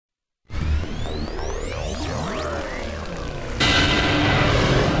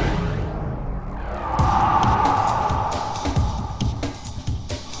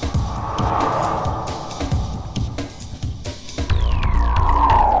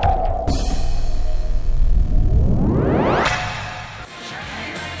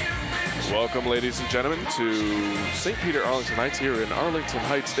Welcome, ladies and gentlemen, to St. Peter Arlington Heights here in Arlington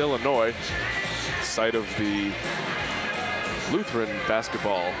Heights, Illinois, site of the Lutheran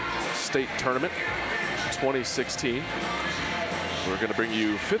Basketball State Tournament 2016. We're going to bring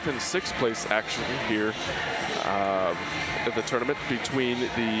you 5th and 6th place action here at the tournament between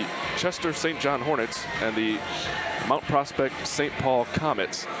the Chester St. John Hornets and the Mount Prospect St. Paul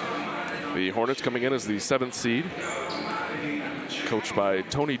Comets. The Hornets coming in as the 7th seed, coached by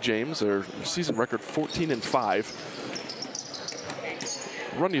Tony James. Their season record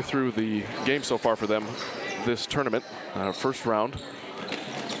 14-5. Run you through the game so far for them this tournament. First round,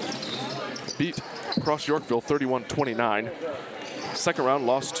 beat Cross Yorkville 31-29. Second round,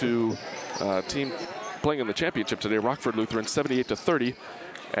 lost to a team playing in the championship today, Rockford Lutheran, 78-30.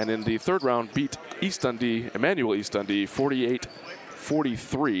 And in the third round, beat Emmanuel East Dundee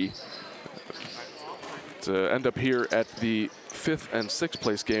 48-43. To end up here at the 5th and 6th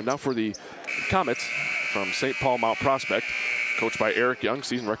place game. Now for the Comets from St. Paul Mount Prospect, coached by Eric Young,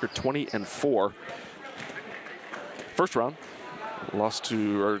 season record 20-4. First round,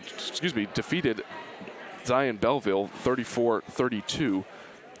 defeated Zion Belleville 34-32.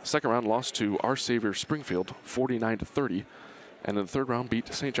 Second round, lost to Our Savior Springfield 49-30. And in the third round,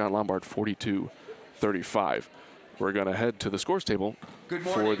 beat St. John Lombard 42-35. We're going to head to the scores table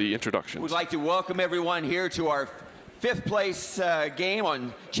for the introductions. We'd like to welcome everyone here to our 5th place game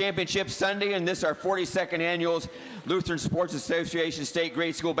on Championship Sunday, and this is our 42nd annual Lutheran Sports Association State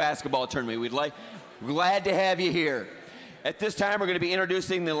Grade School Basketball Tournament. We're glad to have you here. At this time, we're going to be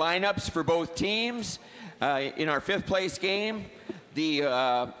introducing the lineups for both teams in our 5th place game.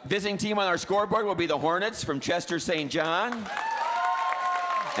 The visiting team on our scoreboard will be the Hornets from Chester St. John.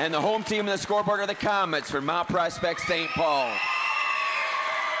 And the home team on the scoreboard are the Comets from Mount Prospect St. Paul.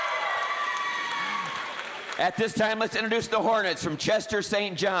 At this time, let's introduce the Hornets from Chester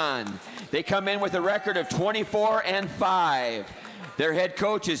St. John. They come in with a record of 24-5. Their head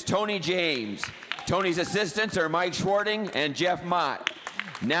coach is Tony James. Tony's assistants are Mike Schwarting and Jeff Mott.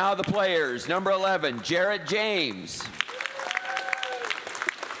 Now the players, number 11, Jarrett James.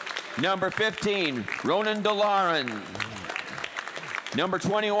 Number 15, Ronan DeLauren. Number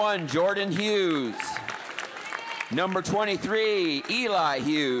 21, Jordan Hughes. Number 23, Eli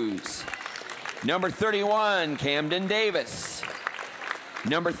Hughes. Number 31, Camden Davis.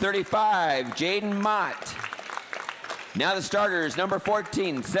 Number 35, Jaden Mott. Now the starters, number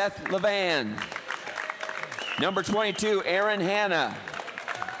 14, Seth Levan. Number 22, Aaron Hanna.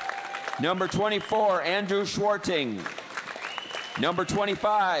 Number 24, Andrew Schwarting. Number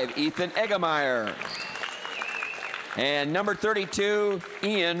 25, Ethan Eggemeyer. And number 32,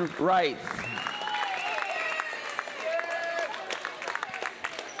 Ian Wright.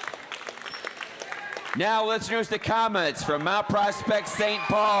 Now let's introduce the Comets from Mount Prospect St.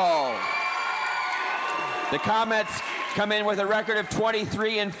 Paul. The Comets come in with a record of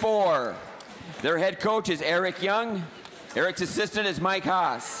 23-4. Their head coach is Eric Young. Eric's assistant is Mike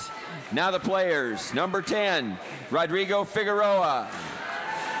Haas. Now the players, number 10, Rodrigo Figueroa.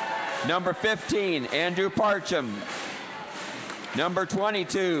 Number 15, Andrew Parcham. Number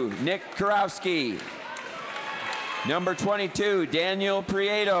 22, Nick Kurowski. Number 22, Daniel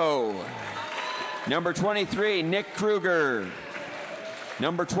Prieto. Number 23, Nick Kruger.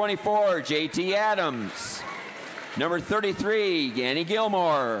 Number 24, JT Adams. Number 33, Yanni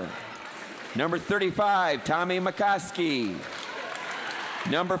Gilmore. Number 35, Tommy McCoskey.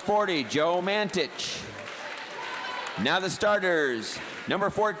 Number 40, Joe Mantich. Now the starters, number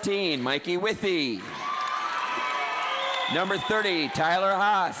 14, Mikey Withy. Number 30, Tyler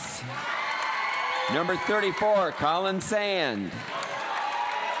Haas. Number 34, Colin Sand.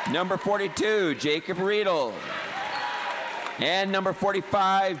 Number 42, Jacob Riedel. And number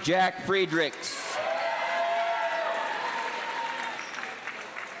 45, Jack Friedrichs.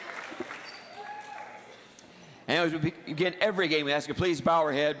 And as we begin every game, we ask you please bow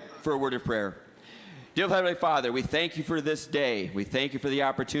our head for a word of prayer. Dear Heavenly Father, we thank you for this day. We thank you for the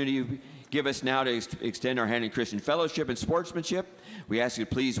opportunity you give us now to extend our hand in Christian fellowship and sportsmanship. We ask you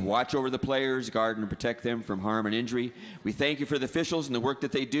to please watch over the players, guard and protect them from harm and injury. We thank you for the officials and the work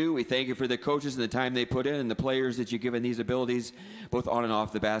that they do. We thank you for the coaches and the time they put in and the players that you've given these abilities, both on and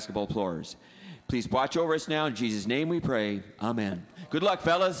off the basketball floors. Please watch over us now. In Jesus' name we pray. Amen. Good luck,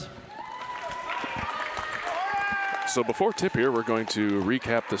 fellas. So before tip here, we're going to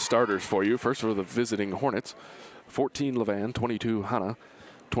recap the starters for you. First for the visiting Hornets, 14 Levan, 22 Hanna,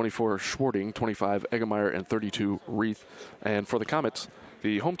 24 Schwarting, 25 Eggemeyer, and 32 Reith. And for the Comets,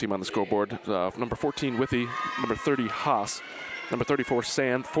 the home team on the scoreboard, number 14 Withy, number 30 Haas, number 34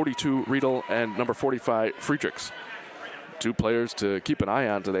 Sand, 42 Riedel, and number 45 Friedrichs. Two players to keep an eye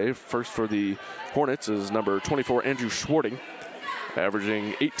on today. First for the Hornets is number 24, Andrew Schwarting,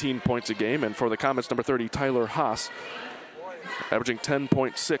 averaging 18 points a game. And for the Comets, number 30, Tyler Haas, averaging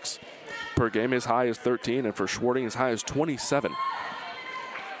 10.6 per game. His high is 13, and for Schwarting, his high is 27.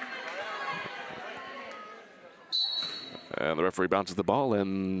 And the referee bounces the ball,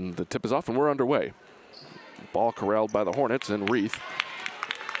 and the tip is off, and we're underway. Ball corralled by the Hornets, and Reith,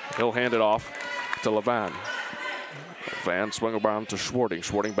 he'll hand it off to Levan. Levan swung around to Schwarting.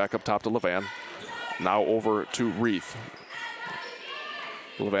 Schwarting back up top to Levan. Now over to Reith.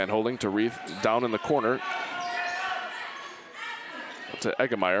 Levan holding to Reith, down in the corner to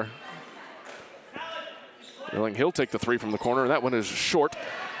Eggemeyer. He'll take the three from the corner, and that one is short.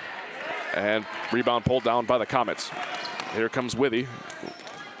 And rebound pulled down by the Comets. Here comes Withy.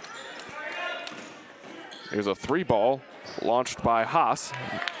 Here's a three ball launched by Haas.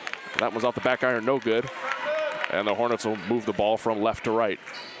 That one's off the back iron, no good. And the Hornets will move the ball from left to right.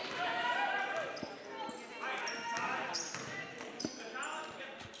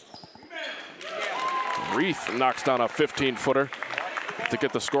 Reith knocks down a 15-footer to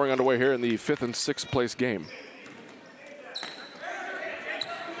get the scoring underway here in the 5th and 6th place game.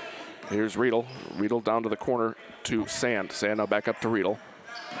 Here's Riedel. Riedel down to the corner to Sand. Sand now back up to Riedel.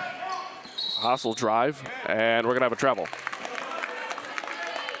 Haas will drive, and we're going to have a travel.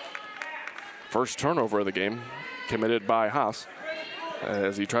 First turnover of the game committed by Haas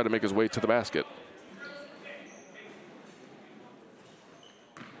as he tried to make his way to the basket.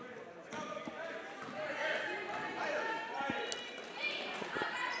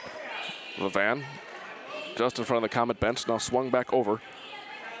 Levan, just in front of the Comet bench, now swung back over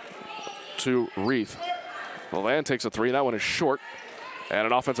to Reith. Levan takes a three. That one is short. And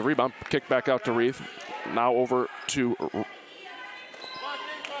an offensive rebound, kicked back out to Reith. Now over to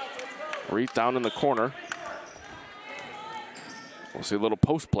Reith down in the corner. We'll see a little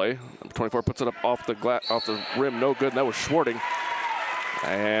post play. Number 24 puts it up off the rim, no good. And that was Schwarting.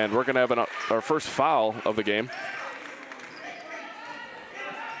 And we're going to have our first foul of the game.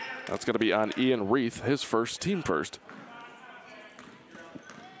 That's going to be on Ian Reith, his first, team first.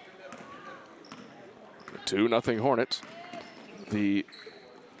 2-0 Hornets. The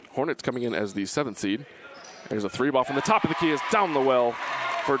Hornets coming in as the 7th seed. There's a three ball from the top of the key, is down the well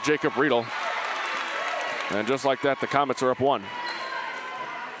for Jacob Riedel. And just like that, the Comets are up 1.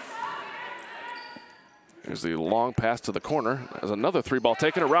 Here's the long pass to the corner. There's another three ball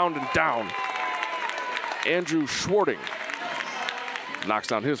taken around and down. Andrew Schwarting knocks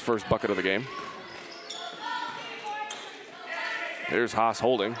down his first bucket of the game. Here's Haas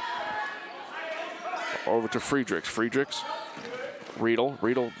holding. Over to Friedrichs. Friedrichs, Riedel.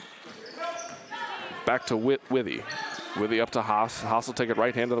 Riedel back to Withy. Withy up to Haas. Haas will take it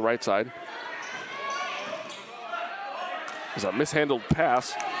right hand to the right side. There's a mishandled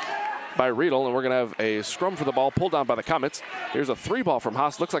pass by Riedel, and we're going to have a scrum for the ball pulled down by the Comets. Here's a three ball from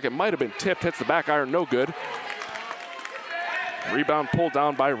Haas. Looks like it might have been tipped. Hits the back iron, no good. Rebound pulled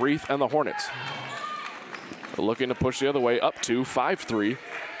down by Reith and the Hornets. Looking to push the other way up to 5-3.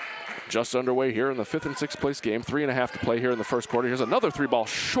 Just underway here in the 5th and 6th place game. 3.5 to play here in the first quarter. Here's another three ball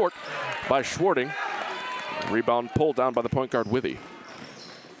short by Schwarting. Rebound pulled down by the point guard Withy.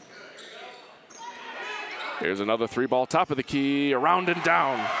 Here's another three ball, top of the key, around and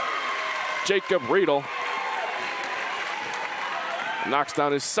down. Jacob Riedel knocks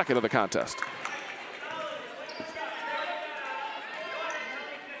down his second of the contest.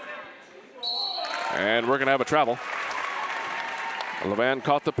 And we're going to have a travel. Levan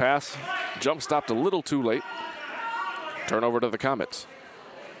caught the pass, jump stopped a little too late. Turnover to the Comets.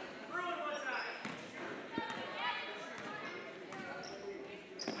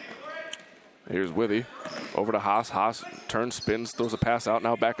 Here's Withy over to Haas. Haas turns, spins, throws a pass out.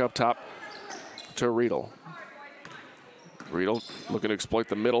 Now back up top to Riedel. Riedel looking to exploit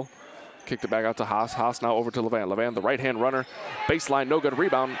the middle. Kicked it back out to Haas. Haas now over to Levan. Levan, the right-hand runner. Baseline, no good.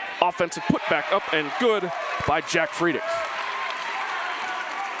 Rebound. Offensive put back up and good by Jack Friedrichs.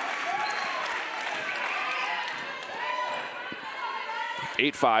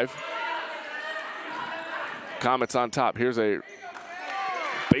 (8-5). Comets on top. Here's a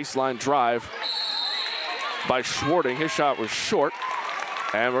baseline drive by Schwarting. His shot was short.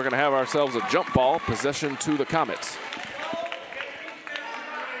 And we're going to have ourselves a jump ball. Possession to the Comets.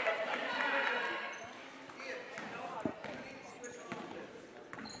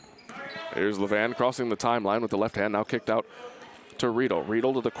 Here's Levan crossing the timeline with the left hand. Now kicked out to Riedel.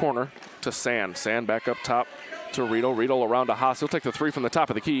 Riedel to the corner to Sand. Sand back up top to Riedel. Riedel around to Haas. He'll take the three from the top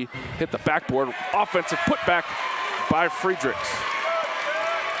of the key. Hit the backboard. Offensive putback by Friedrichs.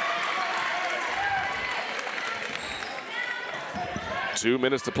 2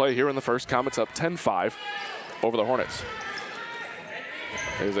 minutes to play here in the first. Comets up 10-5 over the Hornets.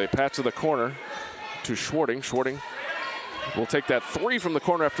 There's a patch to the corner to Schwarting. Schwarting will take that 3 from the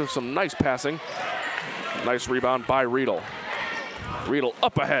corner after some nice passing. Nice rebound by Riedel. Riedel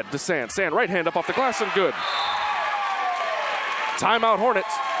up ahead to Sand. Sand right hand up off the glass and good. Timeout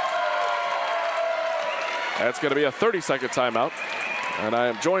Hornets. That's going to be a 30-second timeout. And I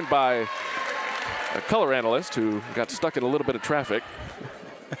am joined by a color analyst who got stuck in a little bit of traffic.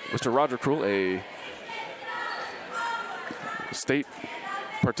 Mr. Roger Krull, a state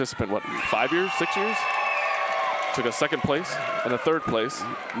participant, what, 5 years, 6 years? Took a second place and a third place.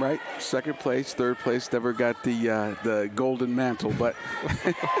 Right, second place, third place, never got the golden mantle, but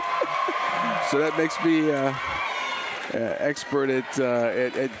so that makes me expert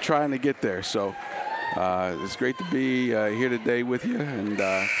at trying to get there. So it's great to be here today with you, and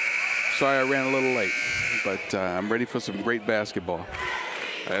sorry I ran a little late, but I'm ready for some great basketball.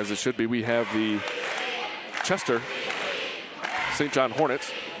 As it should be, we have the Chester St. John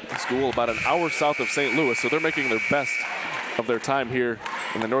Hornets, a school about an hour south of St. Louis, so they're making their best of their time here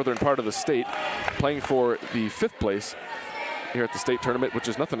in the northern part of the state, playing for the 5th place here at the state tournament, which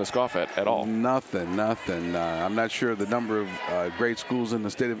is nothing to scoff at all. Nothing. I'm not sure of the number of great schools in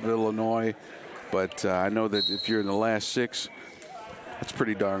the state of Illinois, but I know that if you're in the last 6, that's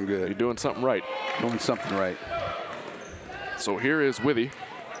pretty darn good. You're doing something right. Doing something right. So here is Withy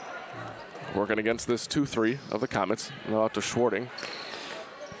working against this 2-3 of the Comets. Now out to Schwarting.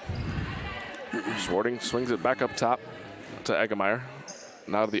 Schwarting swings it back up top to Eggemeyer.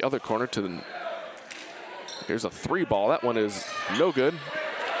 Now to the other corner to the... Here's a 3 ball. That one is no good.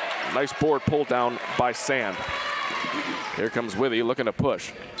 Nice board pulled down by Sand. Here comes Withy looking to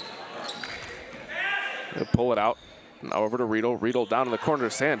push. He'll pull it out. Now over to Riedel. Riedel down in the corner to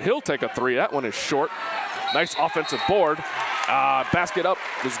Sand. He'll take a 3. That one is short. Nice offensive board. Basket up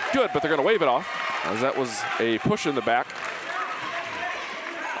was good, but they're going to wave it off, as that was a push in the back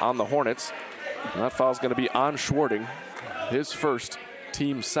on the Hornets. And that foul's going to be on Schwarting, his first,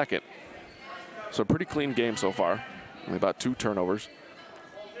 team second. So pretty clean game so far. Only about 2 turnovers.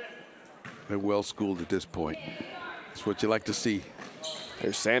 They're well schooled at this point. That's what you like to see.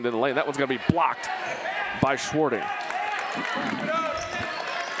 There's Sand in the lane. That one's going to be blocked by Schwarting.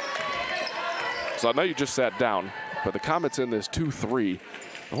 So I know you just sat down, but the Comets in this 2-3,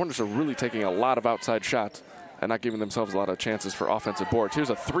 the Hornets are really taking a lot of outside shots and not giving themselves a lot of chances for offensive boards.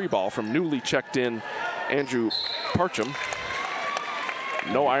 Here's a 3 ball from newly checked in Andrew Parcham.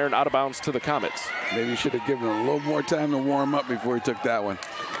 No iron, out of bounds to the Comets. Maybe you should have given him a little more time to warm up before he took that one.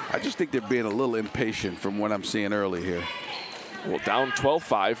 I just think they're being a little impatient from what I'm seeing early here. Well, down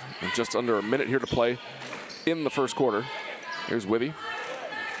 12-5, and just under a minute here to play in the first quarter. Here's Withy.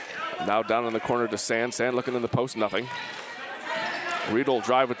 Now down in the corner to Sand. Sand looking in the post, nothing. Riedel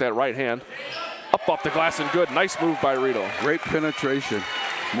drive with that right hand. Up off the glass and good. Nice move by Riedel. Great penetration.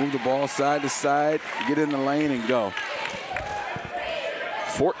 Move the ball side to side, get in the lane and go.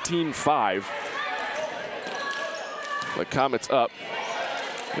 14-5. The Comets up.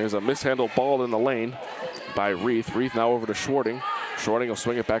 There's a mishandled ball in the lane by Reith. Reith now over to Schwarting. Schwarting will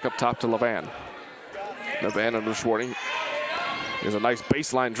swing it back up top to Levan. Levan under Schwarting. There's a nice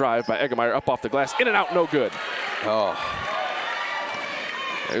baseline drive by Eggemeyer up off the glass. In and out, no good. Oh.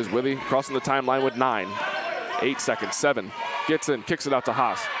 There's Withy crossing the timeline with 9. 8 seconds, 7. Gets in, kicks it out to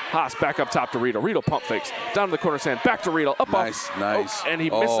Haas. Haas back up top to Riedel. Riedel pump fakes. Down to the corner Sand. Back to Riedel. Up nice, off. nice. Oh, and he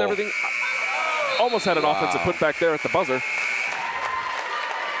missed everything. Almost had an offensive put back there at the buzzer.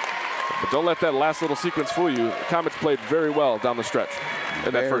 But don't let that last little sequence fool you. The Comets played very well down the stretch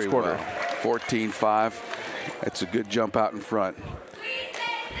in that first quarter. Well. 14-5. That's a good jump out in front.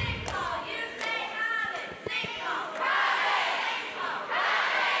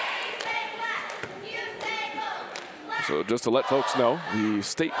 So just to let folks know, the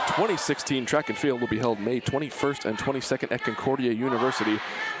state 2016 track and field will be held May 21st and 22nd at Concordia University.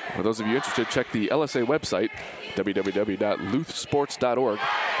 For those of you interested, check the LSA website, www.LuthsportsTV.org,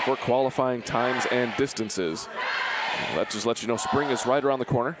 for qualifying times and distances. That just lets you know spring is right around the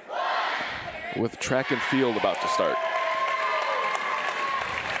corner with track and field about to start.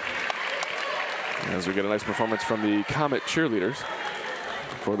 As we get a nice performance from the Comet cheerleaders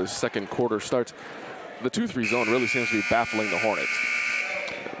before the second quarter starts. The 2-3 zone really seems to be baffling the Hornets.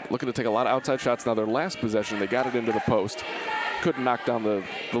 Looking to take a lot of outside shots. Now their last possession, they got it into the post. Couldn't knock down the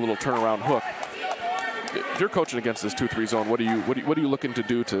little turnaround hook. If you're coaching against this 2-3 zone, what are you looking to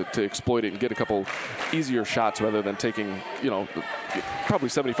do to exploit it and get a couple easier shots rather than taking, probably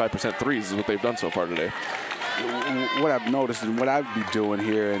 75% threes is what they've done so far today? what I've noticed and what I'd be doing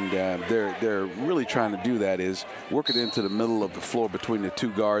here, and they're really trying to do that, is work it into the middle of the floor between the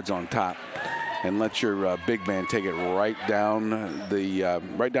two guards on top, and let your big man take it right down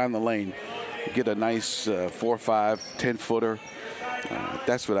the lane. Get a nice 4, 5, 10-footer.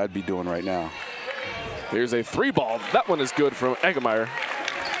 That's what I'd be doing right now. Here's a 3-ball. That one is good from Eggemeyer.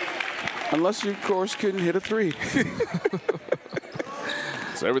 Unless you, of course, couldn't hit a 3.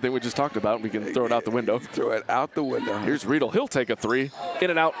 So everything we just talked about, we can throw it out the window. Throw it out the window. Here's Riedel. He'll take a 3. In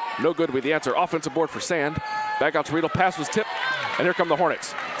and out. No good with the answer. Offensive board for Sand. Back out to Riedel. Pass was tipped. And here come the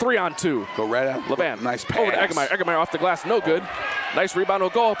Hornets. 3-on-2. Go right out. Levan. Nice pass. Over to Eggemeyer. Eggemeyer off the glass. No good. Nice rebound. Will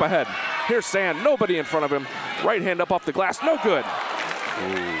go up ahead. Here's Sand. Nobody in front of him. Right hand up off the glass. No good.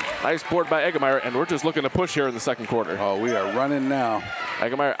 Ooh. Nice board by Eggemeyer, and we're just looking to push here in the second quarter. Oh, we are running now.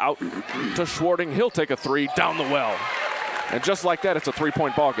 Eggemeyer out to Schwarting. He'll take a 3 down the well. And just like that, it's a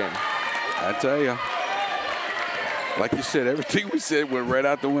 3-point ball game. I tell you. Like you said, everything we said went right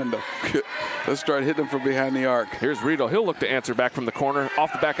out the window. Let's start hitting them from behind the arc. Here's Riedel. He'll look to answer back from the corner.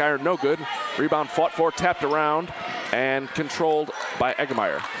 Off the back iron, no good. Rebound fought for, tapped around, and controlled by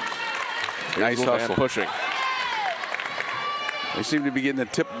Eggemeyer. Nice hustle. Pushing. They seem to be getting the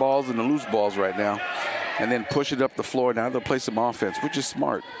tip balls and the loose balls right now, and then push it up the floor. Now they'll play some offense, which is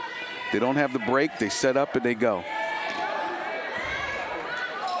smart. They don't have the break. They set up and they go.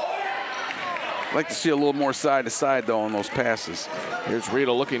 I'd like to see a little more side to side, though, on those passes. Here's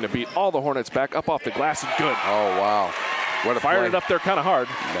Riedel looking to beat all the Hornets back. Up off the glass and good. Oh, wow. What a Fired play. it up there kind of hard.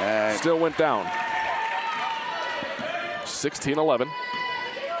 That. Still went down. 16-11.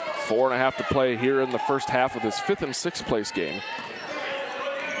 4.5 to play here in the first half of this 5th and 6th place game.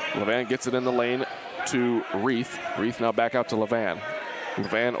 Levan gets it in the lane to Reith. Reith now back out to Levan.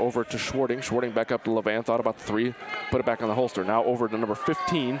 Levan over to Schwarting. Schwarting back up to Levan. Thought about the 3. Put it back on the holster. Now over to number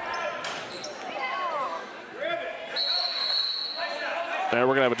 15. And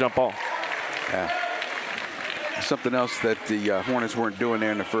we're going to have a jump ball. Yeah. Something else that the Hornets weren't doing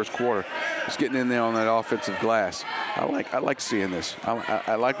there in the first quarter. Just getting in there on that offensive glass. I like seeing this.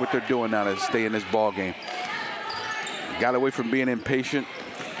 I like what they're doing now to stay in this ball game. Got away from being impatient.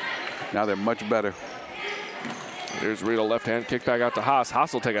 Now they're much better. There's Riedel, left hand kick back out to Haas.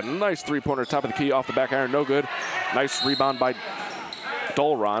 Haas will take a nice 3-pointer top of the key off the back iron. No good. Nice rebound by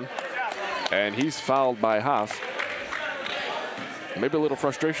Dolron. And he's fouled by Haas. Maybe a little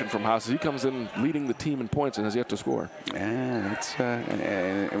frustration from Haas as he comes in leading the team in points and has yet to score. Yeah, that's,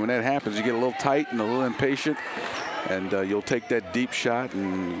 and when that happens, you get a little tight and a little impatient, and you'll take that deep shot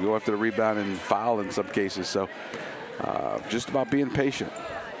and go after the rebound and foul in some cases. So just about being patient.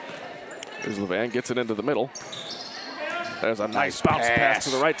 There's Levan, gets it into the middle. There's a nice bounce pass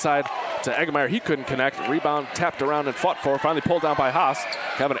to the right side to Eggemeyer. He couldn't connect. Rebound tapped around and fought for. Finally pulled down by Haas.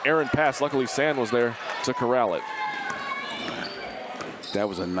 Have an errant pass. Luckily, Sand was there to corral it. That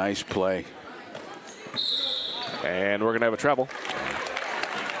was a nice play. And we're going to have a travel.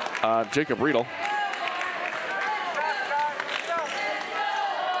 Jacob Riedel.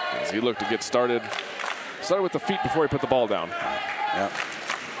 As he looked to get started. Started with the feet before he put the ball down. Yep.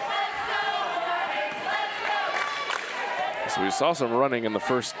 So we saw some running in the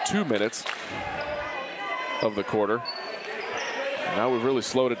first 2 minutes of the quarter. Now we've really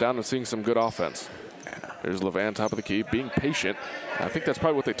slowed it down and seeing some good offense. There's Levan, top of the key, being patient. I think that's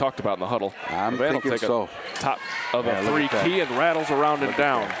probably what they talked about in the huddle. I'm Levan thinking will take so. a top of a 3 key and rattles around and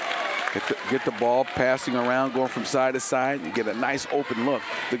down. Get the ball passing around, going from side to side, and get a nice open look.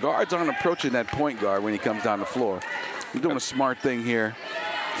 The guards aren't approaching that point guard when he comes down the floor. He's doing a smart thing here,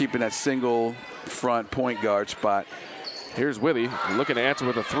 keeping that single front point guard spot. Here's Withy looking to answer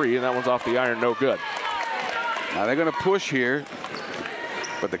with a 3, and that one's off the iron, no good. Now they're going to push here.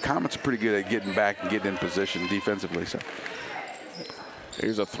 But the Comets are pretty good at getting back and getting in position defensively. So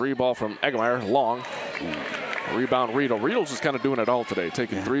here's a 3 ball from Eggemeyer, long. Rebound Riedel. Riedel's just kind of doing it all today,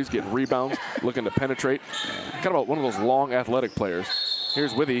 taking 3s, getting rebounds, looking to penetrate. Kind of one of those long athletic players.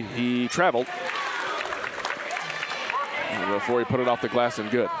 Here's Withy. He traveled before he put it off the glass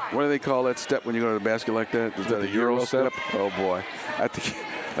and good. What do they call that step when you go to the basket like that? Is that a Euro step? Oh boy, I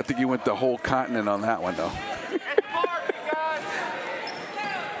think you went the whole continent on that one though.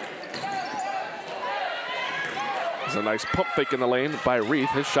 There's a nice pump fake in the lane by Reith.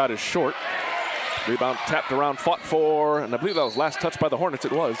 His shot is short. Rebound tapped around, fought for, and I believe that was last touch by the Hornets.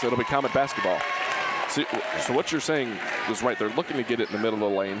 It was. It'll be Comet basketball. So what you're saying is right. They're looking to get it in the middle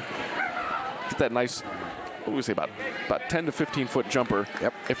of the lane. Get that nice, what do we say, about 10 to 15-foot jumper.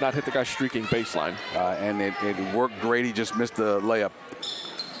 Yep. If not, hit the guy streaking baseline. And it worked great. He just missed the layup.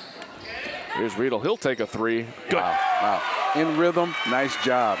 Here's Riedel. He'll take a 3. Good. Wow. In rhythm. Nice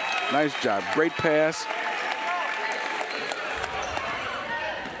job. Nice job. Great pass.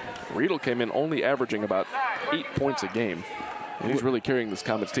 Riedel came in only averaging about 8 points a game. And he's really carrying this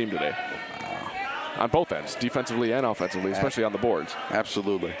Comets team today. On both ends, defensively and offensively, especially on the boards.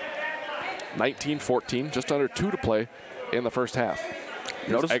 Absolutely. 19-14, just under 2 to play in the first half.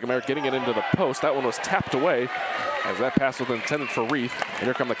 Notice Eggemeyer getting it into the post. That one was tapped away as that pass was intended for Reith. And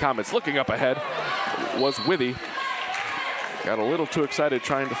here come the Comets. Looking up ahead was Withy. Got a little too excited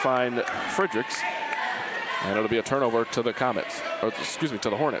trying to find Fredericks. And it'll be a turnover to the Comets, or excuse me, to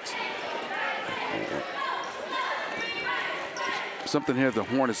the Hornets. Something here the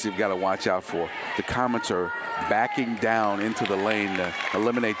Hornets you've got to watch out for. The Comets are backing down into the lane to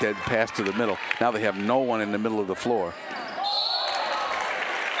eliminate that pass to the middle. Now they have no one in the middle of the floor.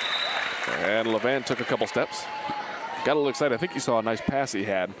 And Levan took a couple steps. Got a little excited. I think he saw a nice pass he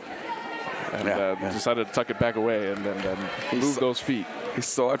had. And decided to tuck it back away and then move those feet. He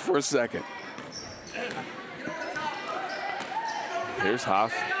saw it for a second. Here's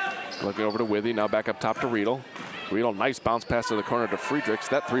Haas looking over to Withy. Now back up top to Riedel. Riedel, nice bounce pass to the corner to Friedrichs.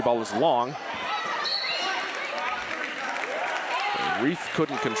 That 3-ball is long. Reith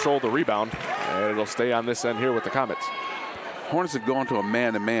couldn't control the rebound, and it'll stay on this end here with the Comets. Hornets have gone to a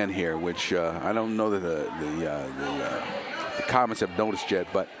man-to-man here, which I don't know that the Comets have noticed yet,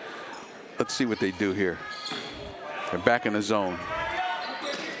 but let's see what they do here. They're back in the zone.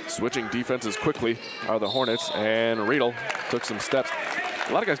 Switching defenses quickly are the Hornets, and Riedel took some steps.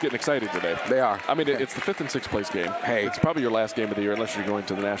 A lot of guys getting excited today. They are. I mean, it's the 5th and 6th place game. Hey. It's probably your last game of the year unless you're going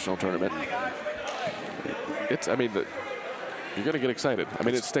to the national tournament. You're going to get excited. I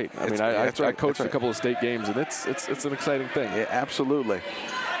mean, it's state. I mean, I coached a couple of state games, and it's an exciting thing. Yeah, absolutely.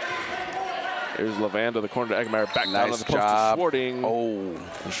 Here's Levan to the corner to Eggemeyer. Back down on the post job. to Schwarting. Oh.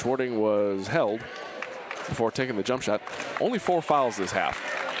 And Schwarting was held before taking the jump shot. Only 4 fouls this half.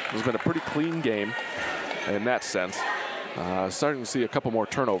 It's been a pretty clean game in that sense. Starting to see a couple more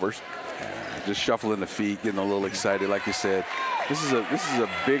turnovers. Just shuffling the feet, getting a little excited, like you said. This is a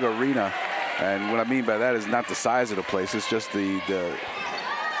big arena, and what I mean by that is not the size of the place. It's just the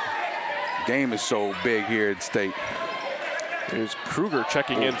game is so big here at State. Here's Kruger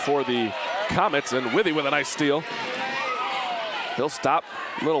checking in for the Comets, and Withy with a nice steal. He'll stop.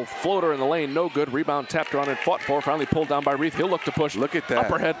 Little floater in the lane, no good. Rebound tapped around and fought for. Finally pulled down by Reith. He'll look to push. Look at that.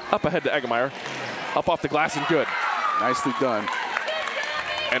 Up ahead to Eggemeyer. Up off the glass and good. Nicely done.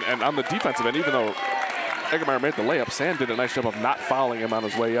 And on the defensive end, even though Eggemeyer made the layup, Sand did a nice job of not fouling him on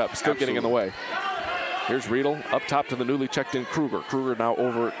his way up. Still getting in the way. Here's Riedel up top to the newly checked in Kruger. Kruger now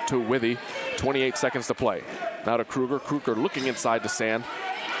over to Withy. 28 seconds to play. Now to Kruger. Kruger looking inside to Sand.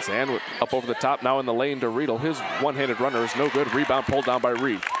 Sand up over the top, now in the lane to Riedel. His one-handed runner is no good. Rebound pulled down by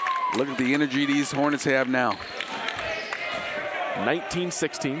Reith. Look at the energy these Hornets have now.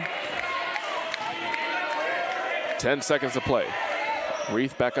 19-16. 10 seconds to play.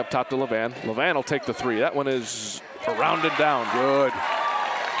 Reith back up top to Levan. Levan will take the 3. That one is around and down. Good.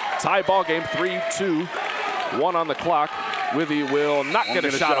 Tie ball game, 3-2. 1 on the clock. Withy will not get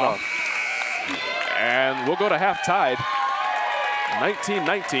a shot off. And we'll go to half tied.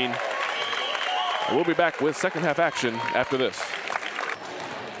 19-19. We'll be back with second half action after this.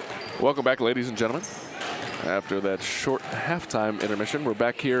 Welcome back, ladies and gentlemen. After that short halftime intermission, we're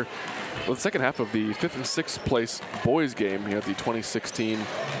back here with the second half of the 5th and 6th place boys game here at the 2016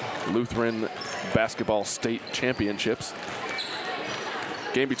 Lutheran Basketball State Championships.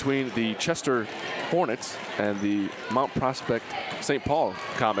 Game between the Chester Hornets and the Mount Prospect St. Paul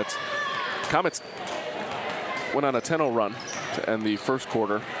Comets. Comets went on a 10-0 run to end the first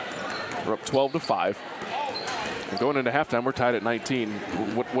quarter. We're up 12-5. And going into halftime, we're tied at 19.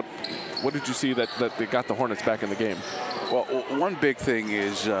 What did you see that they got the Hornets back in the game? Well, one big thing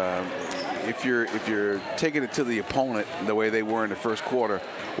is if you're taking it to the opponent the way they were in the first quarter,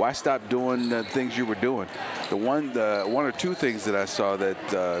 why stop doing the things you were doing? The one or two things that I saw that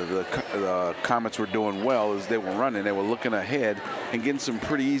the Comets were doing well is they were running, they were looking ahead and getting some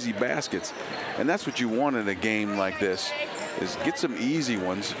pretty easy baskets, and that's what you want in a game like this. Is get some easy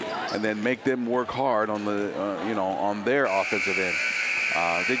ones and then make them work hard on the on their offensive end.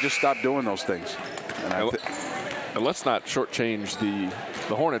 They just stopped doing those things. And let's not shortchange the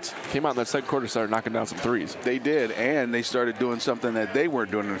Hornets. Came out in that second quarter, started knocking down some threes. They did, and they started doing something that they weren't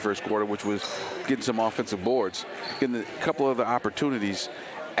doing in the first quarter, which was getting some offensive boards, getting a couple of the opportunities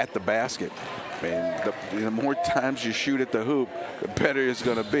at the basket. And the more times you shoot at the hoop, the better it's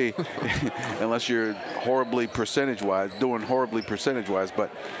going to be, unless you're horribly percentage-wise.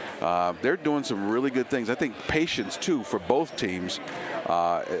 But they're doing some really good things. I think patience, too, for both teams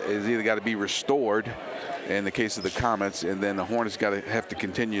is either got to be restored in the case of the Comets, and then the Hornets have to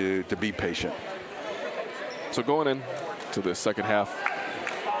continue to be patient. So going in to the second half,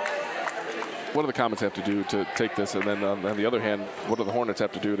 what do the Comets have to do to take this? And then on the other hand, what do the Hornets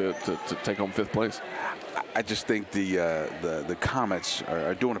have to do to take home 5th place? I just think the Comets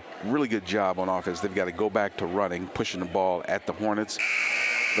are doing a really good job on offense. They've got to go back to running, pushing the ball at the Hornets.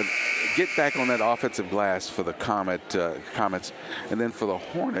 But get back on that offensive glass for the Comets. And then for the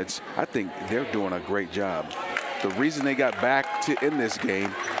Hornets, I think they're doing a great job. The reason they got back in this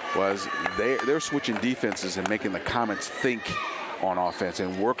game was they're switching defenses and making the Comets think on offense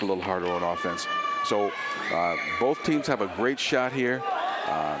and work a little harder on offense. So both teams have a great shot here,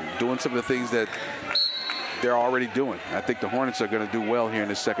 doing some of the things that they're already doing. I think the Hornets are going to do well here in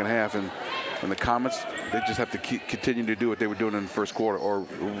the second half, and the Comets, they just have to continue to do what they were doing in the first quarter or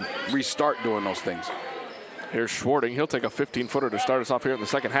restart doing those things. Here's Schwarting. He'll take a 15-footer to start us off here in the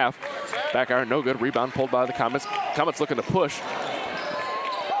second half. Back iron, no good. Rebound pulled by the Comets. Comets looking to push.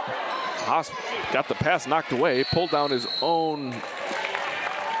 Haas got the pass knocked away, pulled down his own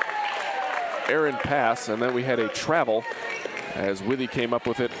errant pass, and then we had a travel as Withy came up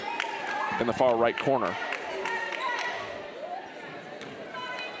with it in the far right corner.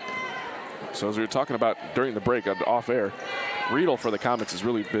 So as we were talking about during the break off air, Riedel for the Comets has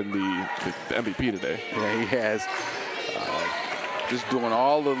really been the MVP today. Yeah, he has. Just doing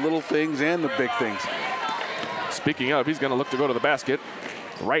all the little things and the big things. Speaking of, he's going to look to go to the basket.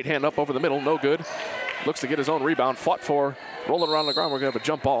 Right hand up over the middle, no good. Looks to get his own rebound, fought for, rolling around the ground. We're going to have a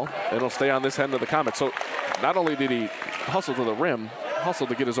jump ball. It'll stay on this end of the Comets. So not only did he hustle to the rim, hustled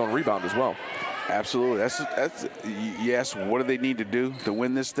to get his own rebound as well. Absolutely. That's yes, what do they need to do to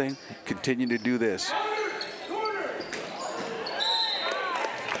win this thing? Continue to do this.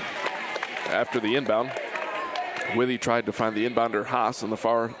 After the inbound, Withy tried to find the inbounder Haas in the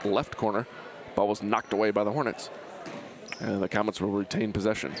far left corner. Ball was knocked away by the Hornets. And the Comets will retain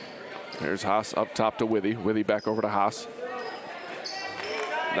possession. There's Haas up top to Withy. Withy back over to Haas.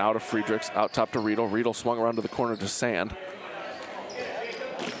 Now to Friedrichs, out top to Riedel. Riedel swung around to the corner to Sand.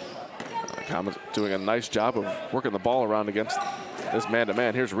 The Comets doing a nice job of working the ball around against this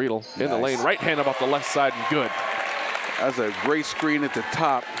man-to-man. Here's Riedel in the lane. Right hand up off the left side and good. That's a great screen at the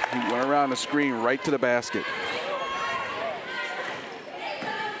top. He went around the screen right to the basket.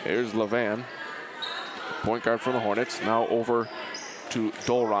 Here's Levan, point guard for the Hornets. Now over to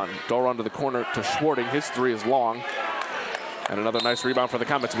Dolron. Dolron to the corner to Schwarting. His three is long. And another nice rebound for the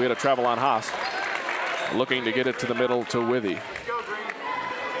Comets. We had a travel on Haas. Looking to get it to the middle to Withy.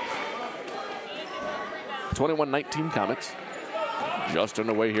 21-19 Comets. Just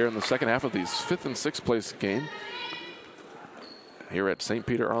underway here in the second half of these 5th and 6th place game. Here at St.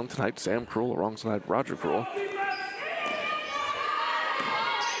 Peter on tonight, Sam Krul alongside Roger Krul.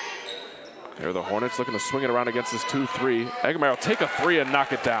 Here are the Hornets looking to swing it around against this 2-3. Eggemeyer will take a three and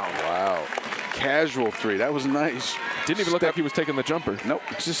knock it down. Wow. Casual three. That was nice. Didn't even look like he was taking the jumper. Nope.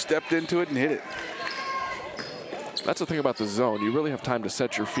 Just stepped into it and hit it. That's the thing about the zone. You really have time to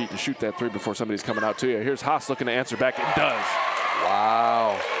set your feet and shoot that three before somebody's coming out to you. Here's Haas looking to answer back. It does.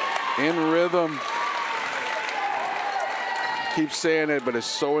 Wow. In rhythm. Keep saying it, but it's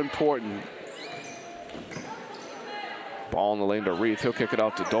so important. Ball in the lane to Reith. He'll kick it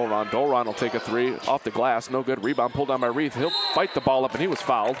out to Dolron. Dolron will take a three off the glass. No good. Rebound pulled down by Reith. He'll fight the ball up, and he was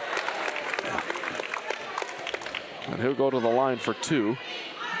fouled. And he'll go to the line for two,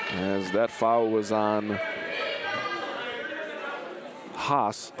 as that foul was on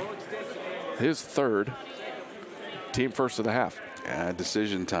Haas. His third. Team first of the half.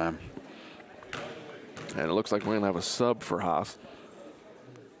 Decision time. And it looks like we're going to have a sub for Haas.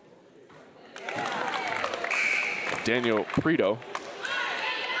 Daniel Prito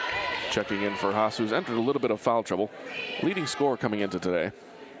checking in for Haas, who's entered a little bit of foul trouble. Leading scorer coming into today.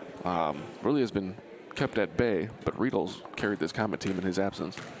 Really has been kept at bay, but Riedel's carried this Comet team in his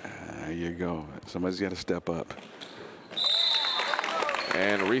absence. There you go. Somebody's got to step up.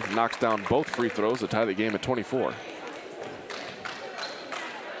 And Reith knocks down both free throws to tie the game at 24.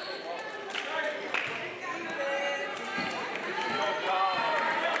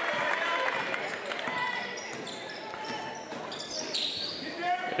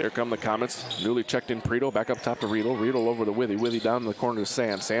 Here come the Comets. Newly checked in Prito, back up top to Riedel. Riedel over to Withy. Withy down in the corner to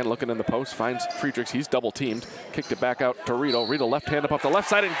Sand. Sand looking in the post, finds Friedrichs. He's double teamed. Kicked it back out to Riedel. Riedel left hand up off the left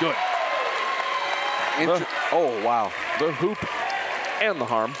side and good. Oh, wow. The hoop and the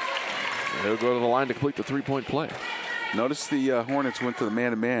harm. And he'll go to the line to complete the three-point play. Notice the Hornets went to the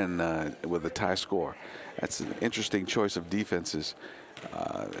man-to-man with a tie score. That's an interesting choice of defenses.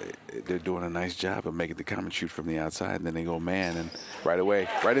 They're doing a nice job of making the Comets shoot from the outside, and then they go man, and right away,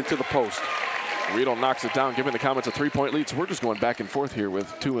 right into the post. Riedel knocks it down, giving the Comets a three-point lead. So we're just going back and forth here with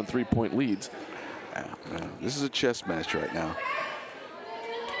 2- and 3-point leads. This is a chess match right now.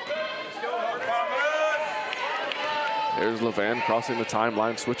 There's Levan crossing the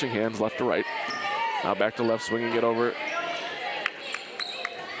timeline, switching hands left to right. Now back to left, swinging it over.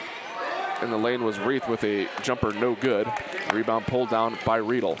 In the lane was Reith with a jumper, no good. Rebound pulled down by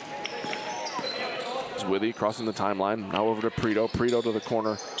Riedel. It's Withy crossing the timeline. Now over to Prito. Prito to the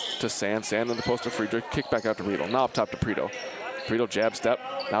corner to Sand. Sand in the post to Friedrich. Kick back out to Riedel. Now up top to Prito. Prito jab step.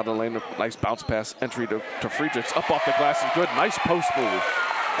 Now to the lane. Nice bounce pass. Entry to Friedrichs. Up off the glass is good. Nice post move.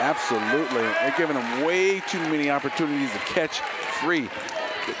 Absolutely. They're giving them way too many opportunities to catch free.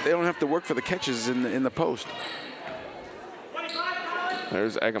 They don't have to work for the catches in the post.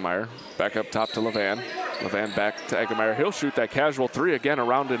 There's Eggemeyer. Back up top to Levan. Levan back to Eggemeyer. He'll shoot that casual three again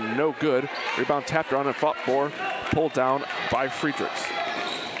around and no good. Rebound tapped around and fought for. Pulled down by Friedrichs.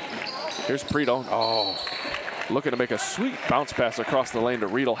 Here's Prito. Oh, looking to make a sweet bounce pass across the lane to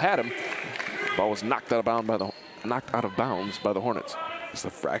Riedel. Had him. Ball was knocked out of bounds by the Hornets. It's a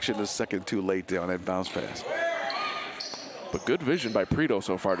fraction of a second too late on that bounce pass. But good vision by Prito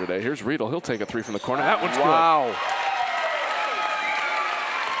so far today. Here's Riedel. He'll take a three from the corner. That one's good.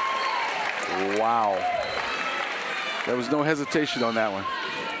 Wow. There was no hesitation on that one.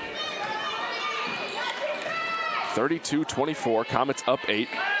 32-24. Comets up 8.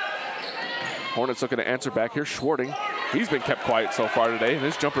 Hornets looking to answer back. Here's Schwarting. He's been kept quiet so far today, and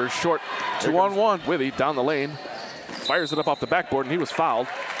his jumper is short. 2-on-1. Withy down the lane. Fires it up off the backboard, and he was fouled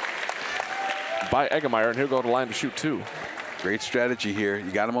by Eggemeyer, and he'll go to the line to shoot 2. Great strategy here.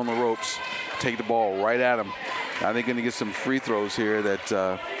 You got him on the ropes. Take the ball right at him. Now they're going to get some free throws here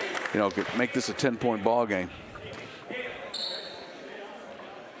that could make this a 10-point ball game.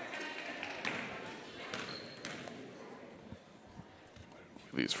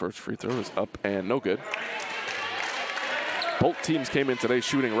 These first free throw is up and no good. Both teams came in today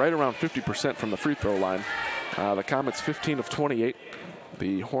shooting right around 50% from the free throw line. The Comets 15 of 28.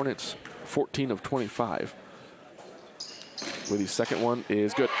 The Hornets 14 of 25. Withy's second one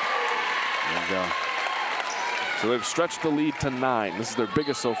is good. There you go. So they've stretched the lead to 9. This is their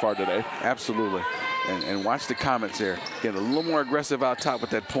biggest so far today. Absolutely. And watch the Comets here. Get a little more aggressive out top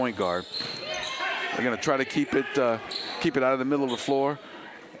with that point guard. They're going to try to keep it out of the middle of the floor.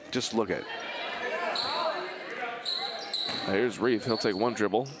 Just look at it. Here's Reith. He'll take one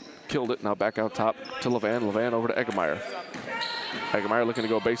dribble. Killed it. Now back out top to Levan. Levan over to Eggemeyer. Eggemeyer looking to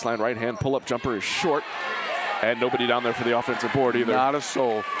go baseline right hand. Pull-up jumper is short. And nobody down there for the offensive board either. Not a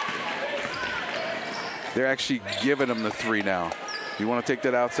soul. They're actually giving them the 3 now. You want to take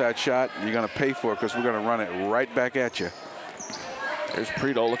that outside shot, you're going to pay for it because we're going to run it right back at you. There's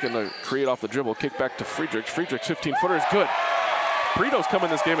Prito looking to create off the dribble. Kick back to Friedrichs. Friedrichs' 15-footer is good. Prito's come in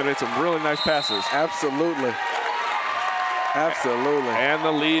this game and made some really nice passes. Absolutely. Absolutely. And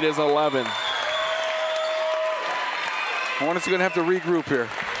the lead is 11. Hornets are going to have to regroup here.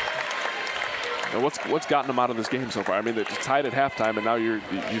 And what's gotten them out of this game so far? I mean, they're tied at halftime, and now you've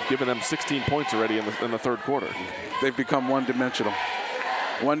given them 16 points already in the third quarter. They've become one-dimensional.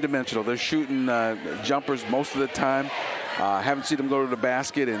 One-dimensional. They're shooting jumpers most of the time. Haven't seen them go to the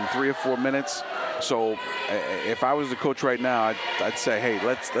basket in 3 or 4 minutes. So if I was the coach right now, I'd say, hey,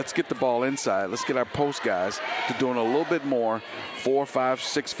 let's get the ball inside. Let's get our post guys to doing a little bit more, 4, 5,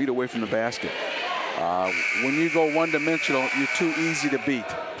 6 feet away from the basket. When you go one-dimensional, you're too easy to beat.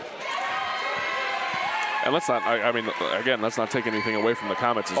 And let's not, again, let's not take anything away from the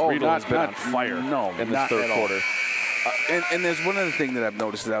Comets. Riedel has been on fire in this third quarter. And there's one other thing that I've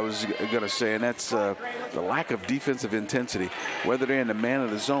noticed that I was going to say, and that's the lack of defensive intensity. Whether they're in the man or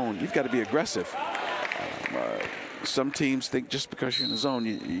the zone, you've got to be aggressive. Some teams think just because you're in the zone,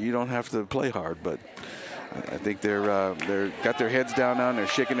 you don't have to play hard. But I think they're got their heads down now, and they're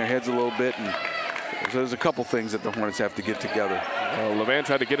shaking their heads a little bit. And so there's a couple things that the Hornets have to get together. Levan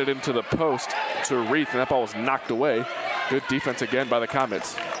tried to get it into the post to Reith, and that ball was knocked away. Good defense again by the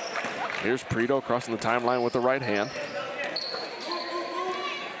Comets. Here's Prito crossing the timeline with the right hand.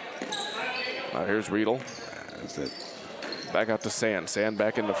 Now here's Riedel. That's it. Back out to Sand. Sand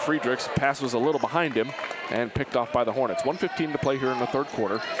back into Friedrichs. Pass was a little behind him and picked off by the Hornets. 1:15 to play here in the third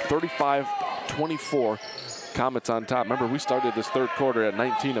quarter. 35-24. Comets on top. Remember, we started this third quarter at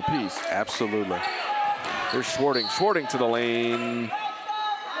 19 apiece. Absolutely. Here's Schwarting. Schwarting to the lane.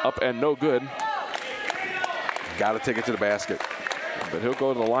 Up and no good. Got to take it to the basket. But he'll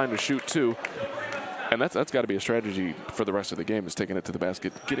go to the line to shoot 2. And that's got to be a strategy for the rest of the game, is taking it to the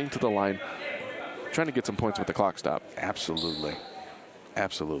basket, getting to the line, trying to get some points with the clock stop. Absolutely.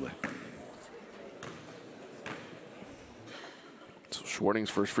 Absolutely. So Schwarting's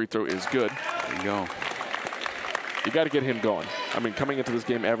first free throw is good. There you go. You got to get him going. I mean, coming into this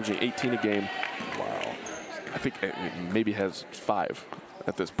game, averaging 18 a game. Wow. I think maybe has 5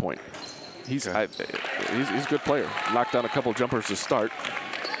 at this point. He's a good player. Knocked down a couple jumpers to start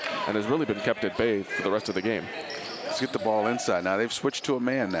and has really been kept at bay for the rest of the game. Let's get the ball inside. Now they've switched to a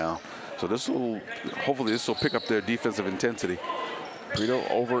man now. So hopefully this will pick up their defensive intensity. Prito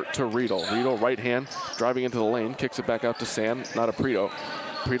over to Riedel. Riedel right hand, driving into the lane, kicks it back out to San, not a Prito.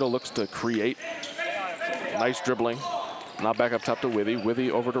 Prito looks to create. Nice dribbling. Now back up top to Withy. Withy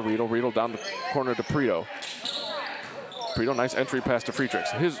over to Riedel. Riedel down the corner to Prito. Prito, nice entry pass to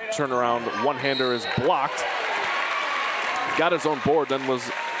Friedrichs. His turnaround one-hander is blocked. Got his own board, then was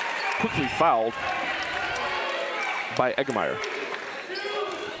quickly fouled by Eggemeyer.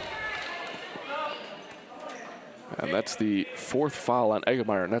 And that's the 4th foul on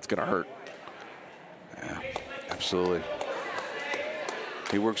Eggemeyer, and that's going to hurt. Yeah, absolutely.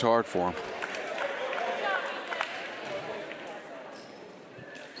 He works hard for him.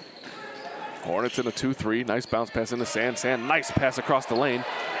 Hornets in a 2-3. Nice bounce pass into San. San, nice pass across the lane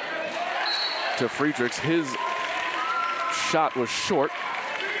to Friedrichs. His shot was short.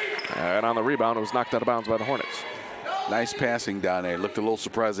 And on the rebound, it was knocked out of bounds by the Hornets. Nice passing down there. Looked a little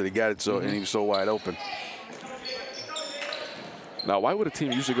surprised that he got it and he was so wide open. Now, why would a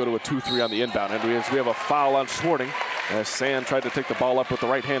team usually go to a 2-3 on the inbound? And we have a foul on Schwarting as San tried to take the ball up with the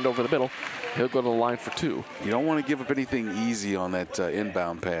right hand over the middle. He'll go to the line for 2. You don't want to give up anything easy on that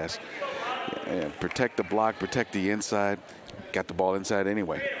inbound pass. Protect the block, protect the inside. Got the ball inside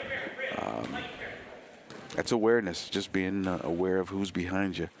anyway. That's awareness, just being aware of who's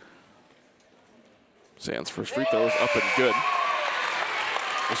behind you. San's first free throw is up and good.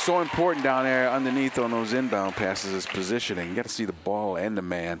 It's so important down there underneath on those inbound passes is positioning. You got to see the ball and the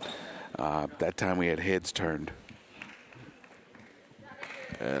man. That time we had heads turned.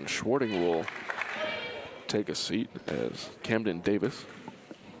 And Schwarting will take a seat as Camden Davis,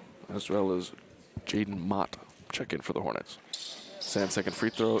 as well as Jaden Mott, check in for the Hornets. San's second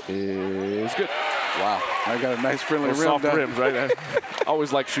free throw is good. Wow, I got a nice friendly rim. Soft rims, right? I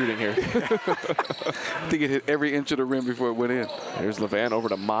always like shooting here. I think it hit every inch of the rim before it went in. Here's Levan over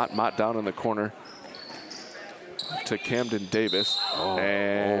to Mott. Mott down in the corner to Camden Davis.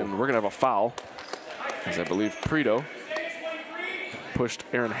 We're going to have a foul, as I believe Prito pushed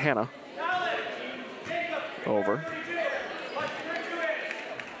Aaron Hanna over.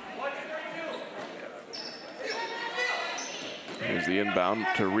 Here's the inbound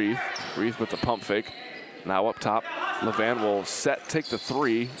to Reith. Reith with the pump fake. Now up top. Levan will take the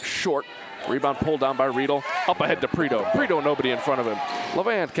 3. Short. Rebound pulled down by Riedel. Up ahead to Prito. Prito, nobody in front of him.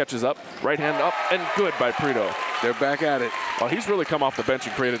 Levan catches up. Right hand up and good by Prito. They're back at it. Well, he's really come off the bench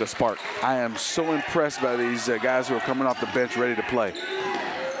and created a spark. I am so impressed by these guys who are coming off the bench ready to play.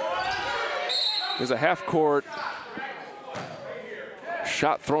 There's a half-court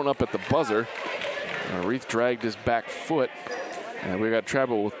shot thrown up at the buzzer. Reith dragged his back foot. And we got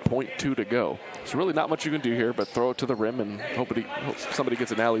travel with 0.2 to go. So really not much you can do here, but throw it to the rim and hope somebody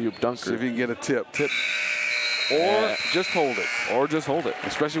gets an alley-oop dunker. See if you can get a tip. Or just hold it. Or just hold it.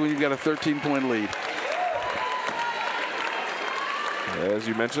 Especially when you've got a 13-point lead. As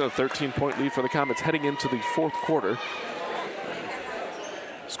you mentioned, a 13-point lead for the Comets heading into the 4th quarter.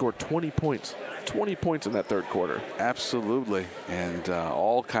 Scored 20 points. 20 points in that 3rd quarter. Absolutely, and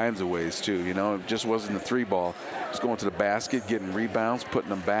all kinds of ways too. You know, it just wasn't the 3 ball. It was going to the basket, getting rebounds, putting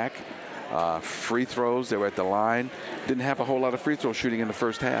them back. Free throws, they were at the line. Didn't have a whole lot of free throw shooting in the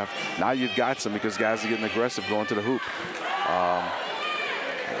first half. Now you've got some because guys are getting aggressive going to the hoop.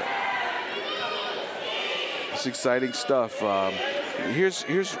 It's exciting stuff. Here's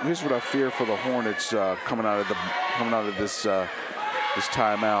what I fear for the Hornets coming out of this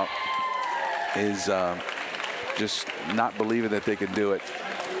timeout. Is just not believing that they can do it.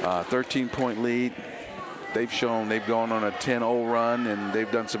 13-point lead. They've shown they've gone on a 10-0 run, and they've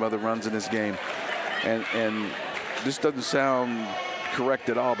done some other runs in this game. And this doesn't sound correct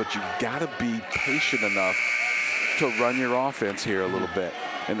at all, but you've got to be patient enough to run your offense here a little bit.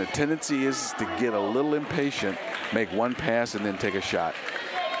 And the tendency is to get a little impatient, make one pass, and then take a shot.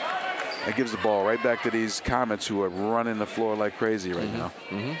 That gives the ball right back to these Comets who are running the floor like crazy right now.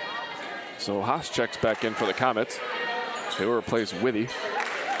 So Haas checks back in for the Comets. He'll replace Withy.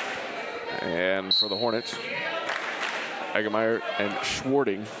 And for the Hornets, Eggemeyer and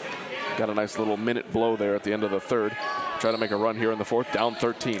Schwarting got a nice little minute blow there at the end of the 3rd. Try to make a run here in the 4th, down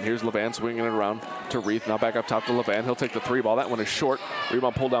 13. Here's Levan swinging it around to Reith. Now back up top to Levan. He'll take the 3 ball. That one is short.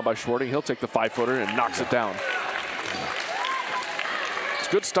 Rebound pulled down by Schwarting. He'll take the 5-footer and knocks it down. It's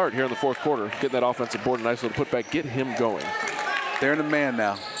a good start here in the 4th quarter. Getting that offensive board, a nice little putback, get him going. They're in the man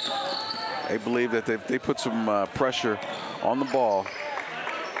now. They believe that if they put some pressure on the ball,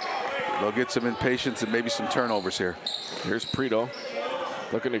 they'll get some impatience and maybe some turnovers here. Here's Prito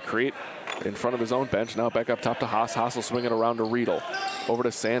looking to create in front of his own bench. Now back up top to Haas. Haas will swing it around to Riedel. Over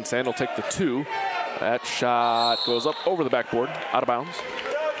to Sand. Sand will take the 2. That shot goes up over the backboard, out of bounds.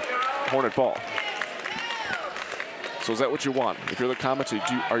 Hornet ball. So is that what you want? If you're the Comets,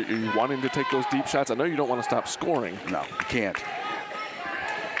 are you wanting to take those deep shots? I know you don't want to stop scoring. No, you can't.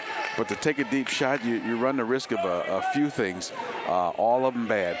 But to take a deep shot, you run the risk of a few things, all of them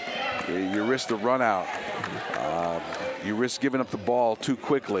bad. You risk the run out. You risk giving up the ball too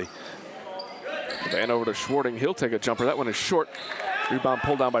quickly. Van over to Schwarting. He'll take a jumper. That one is short. Rebound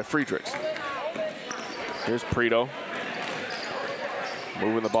pulled down by Friedrichs. Here's Prito.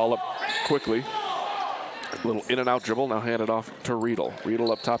 Moving the ball up quickly. Little in and out dribble. Now hand it off to Riedel.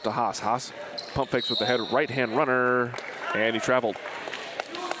 Riedel up top to Haas. Haas pump fakes with the head. Right hand runner. And he traveled.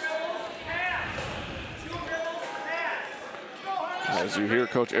 As you hear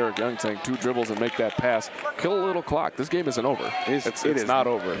Coach Eric Young saying 2 dribbles and make that pass. Kill a little clock. This game isn't over. It's not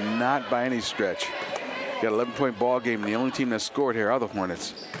over. Not by any stretch. Got an 11-point ball game. The only team that scored here are the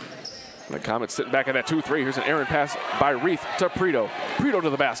Hornets. The Comets sitting back at that 2-3. Here's an errant pass by Reith to Prito. Prito to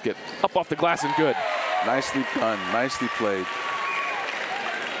the basket. Up off the glass and good. Nicely done. Nicely played.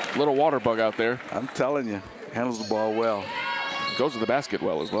 Little water bug out there. I'm telling you. Handles the ball well. Goes to the basket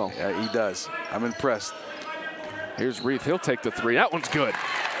well as well. Yeah, he does. I'm impressed. Here's Reith. He'll take the 3. That one's good.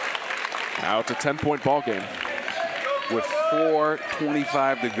 Now it's a 10-point ball game. With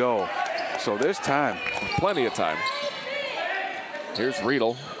 4:25 to go. So there's time. Plenty of time. Here's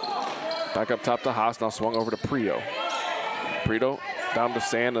Riedel. Back up top to Haas. Now swung over to Prito. Prito down to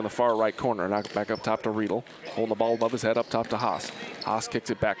Sand in the far right corner. Now back up top to Riedel. Holding the ball above his head up top to Haas. Haas kicks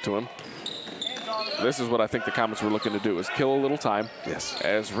it back to him. This is what I think the Comets were looking to do, is kill a little time. Yes.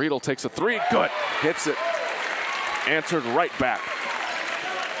 As Riedel takes a 3. Good. Hits it. Answered right back.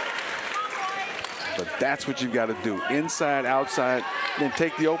 But that's what you've got to do. Inside, outside, then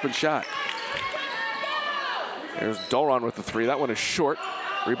take the open shot. There's Doron with the 3. That one is short.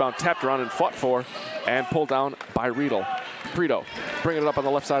 Rebound tapped around and fought for and pulled down by Riedel. Prito bringing it up on the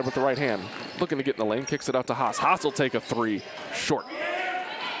left side with the right hand. Looking to get in the lane. Kicks it out to Haas. Haas will take a 3. Short.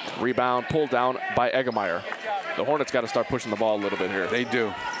 Rebound pulled down by Eggemeyer. The Hornets got to start pushing the ball a little bit here. They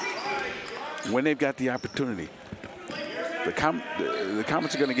do. When they've got the opportunity. The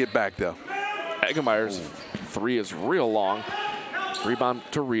Comets are going to get back, though. Eggemeyer's 3 is real long. Rebound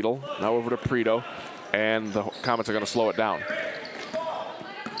to Riedel. Now over to Prito. And the Comets are going to slow it down.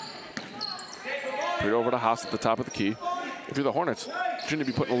 Prito over to Haas at the top of the key. If you're the Hornets, shouldn't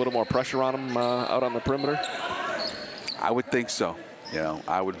you be putting a little more pressure on them out on the perimeter? I would think so. You know,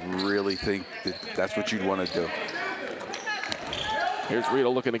 I would really think that that's what you'd want to do. Here's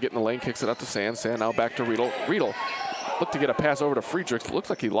Riedel looking to get in the lane. Kicks it out to Sand. Sand now back to Riedel. Riedel looked to get a pass over to Friedrichs. Looks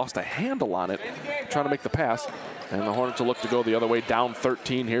like he lost a handle on it, trying to make the pass. And the Hornets will look to go the other way, down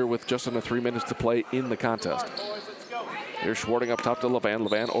 13 here with just under 3 minutes to play in the contest. Here's Schwarting up top to Levan.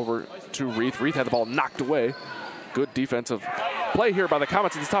 Levan over to Reith. Reith had the ball knocked away. Good defensive play here by the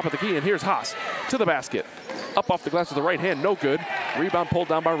Comets at the top of the key. And here's Haas to the basket. Up off the glass with the right hand, no good. Rebound pulled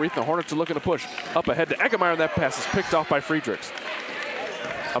down by Reith. The Hornets are looking to push. Up ahead to Eggemeyer, and that pass is picked off by Friedrichs.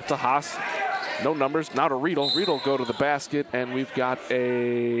 Up to Haas. No numbers. Now to Riedel. Riedel go to the basket, and we've got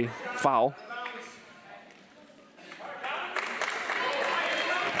a foul.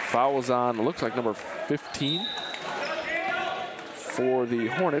 Foul was on, looks like number 15 for the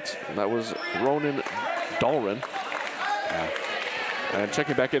Hornets. That was Ronan Dahlren. And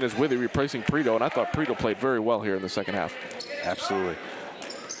checking back in is Withy, replacing Prito, and I thought Prito played very well here in the second half. Absolutely.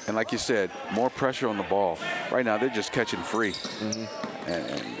 And like you said, more pressure on the ball. Right now, they're just catching free.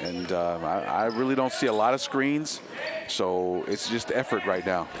 I really don't see a lot of screens, so it's just effort right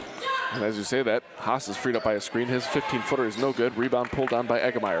now. And as you say that, Haas is freed up by a screen. His 15-footer is no good. Rebound pulled down by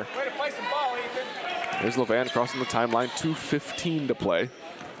Eggemeyer. There's Levan crossing the timeline. 2:15 to play.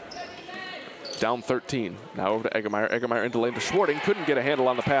 Down 13. Now over to Eggemeyer. Eggemeyer into lane to Schwarting. Couldn't get a handle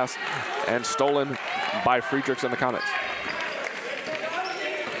on the pass. And stolen by Friedrichs and the Comets.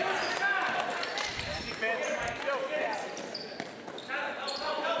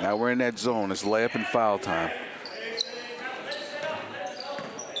 Now we're in that zone. It's layup and foul time.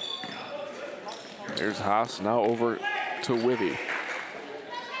 Here's Haas now over to Withy.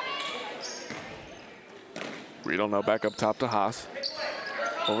 Riedel now back up top to Haas.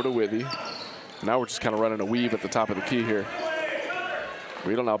 Over to Withy. Now we're just kind of running a weave at the top of the key here.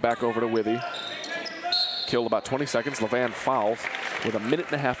 Riedel now back over to Withy. Killed about 20 seconds. Levan fouls with 1.5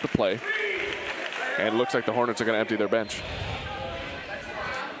 minutes to play. And it looks like the Hornets are going to empty their bench.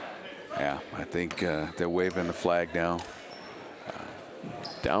 Yeah, I think they're waving the flag now.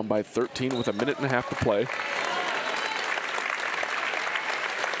 Down by 13 with 1.5 minutes to play.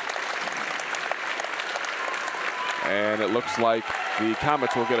 And it looks like the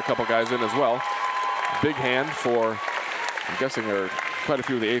Comets will get a couple guys in as well. Big hand for, I'm guessing there are quite a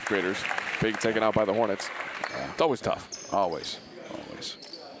few of the 8th graders. Big taken out by the Hornets. Yeah. It's always tough. Always, always.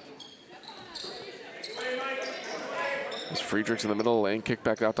 As Friedrichs in the middle of the lane, kick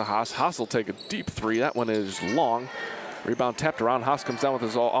back out to Haas. Haas will take a deep 3. That one is long. Rebound tapped around. Haas comes down with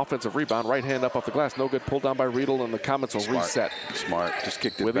his offensive rebound. Right hand up off the glass. No good. Pulled down by Riedel, and the Comets will reset. Smart. Just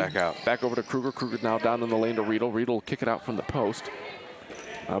kicked it back out. Back over to Kruger. Kruger now down in the lane to Riedel. Riedel will kick it out from the post.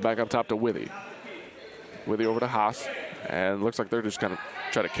 Back up top to Withy. Withy over to Haas. And looks like they're just going to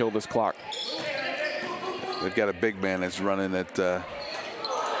try to kill this clock. They've got a big man that's running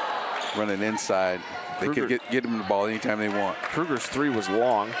inside. They can get him the ball anytime they want. Kruger's 3 was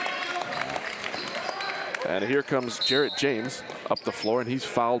long. And here comes Jarrett James up the floor, and he's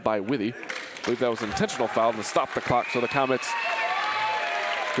fouled by Withy. I believe that was an intentional foul to stop the clock, so the Comets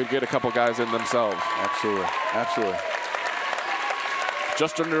could get a couple guys in themselves. Absolutely, absolutely.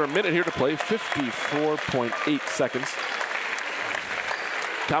 Just under a minute here to play, 54.8 seconds.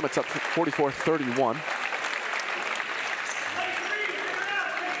 Comets up 44-31.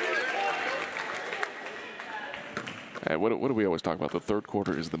 And what do we always talk about? The third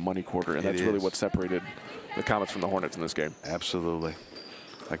quarter is the money quarter, and that's really what separated the Comets from the Hornets in this game. Absolutely.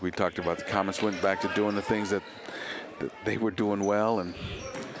 Like we talked about, the Comets went back to doing the things that they were doing well, and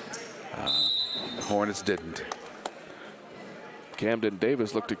the Hornets didn't. Camden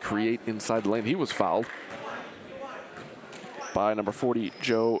Davis looked to create inside the lane. He was fouled by number 40,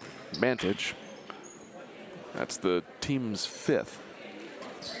 Joe Mantage. That's the team's 5th.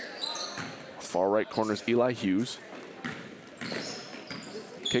 Far right corner is Eli Hughes.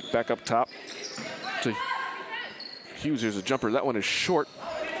 Kick back up top to Hughes. Here's a jumper. That one is short,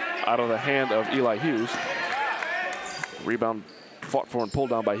 out of the hand of Eli Hughes. Rebound fought for and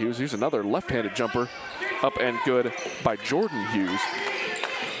pulled down by Hughes. Here's another left-handed jumper, up and good by Jordan Hughes.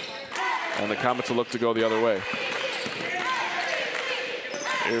 And the Comets will look to go the other way.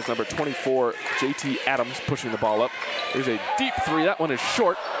 Here's number 24, JT Adams, pushing the ball up. Here's a deep 3. That one is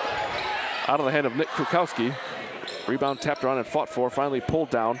short, out of the hand of Nick Krukowski. Rebound tapped around and fought for, finally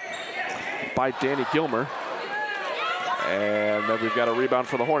pulled down by Danny Gilmer. And then we've got a rebound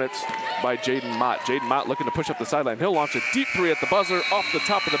for the Hornets by Jaden Mott. Jaden Mott looking to push up the sideline. He'll launch a deep 3 at the buzzer, off the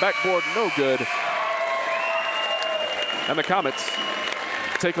top of the backboard, no good. And the Comets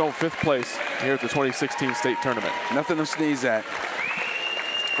take home 5th place here at the 2016 state tournament. Nothing to sneeze at.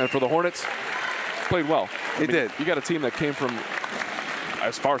 And for the Hornets, played well. They did. You got a team that came from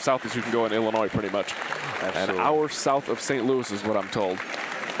as far south as you can go in Illinois, pretty much. Absolutely. An hour south of St. Louis is what I'm told.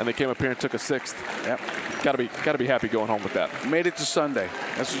 And they came up here and took a 6th. Yep. Got to be happy going home with that. Made it to Sunday.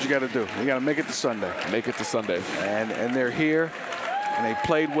 That's what you got to do. You got to make it to Sunday. Make it to Sunday. And they're here, and they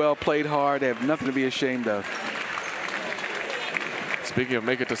played well, played hard. They have nothing to be ashamed of. Speaking of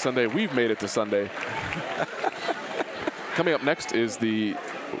make it to Sunday, we've made it to Sunday. Coming up next is the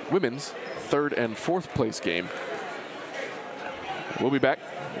women's 3rd and 4th place game. We'll be back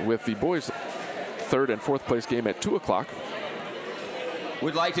with the boys' 3rd and 4th place game at 2 o'clock.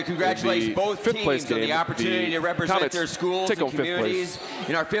 Would like to congratulate both teams on the opportunity to represent their schools and communities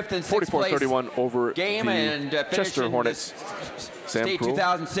in our 5th and 6th place 44-31 over game and Chester Hornets. State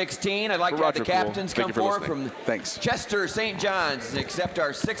 2016. I'd like to have the captains come forward from Chester St. John's and accept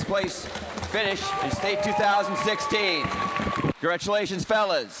our 6th place finish in State 2016. Congratulations,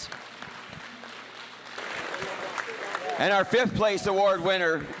 fellas. And our 5th place award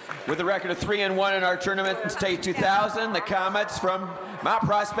winner with a record of 3-1 in our tournament in State 2000, the Comets from Mount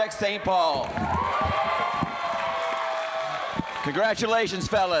Prospect, St. Paul. Congratulations,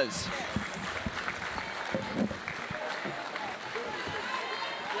 fellas.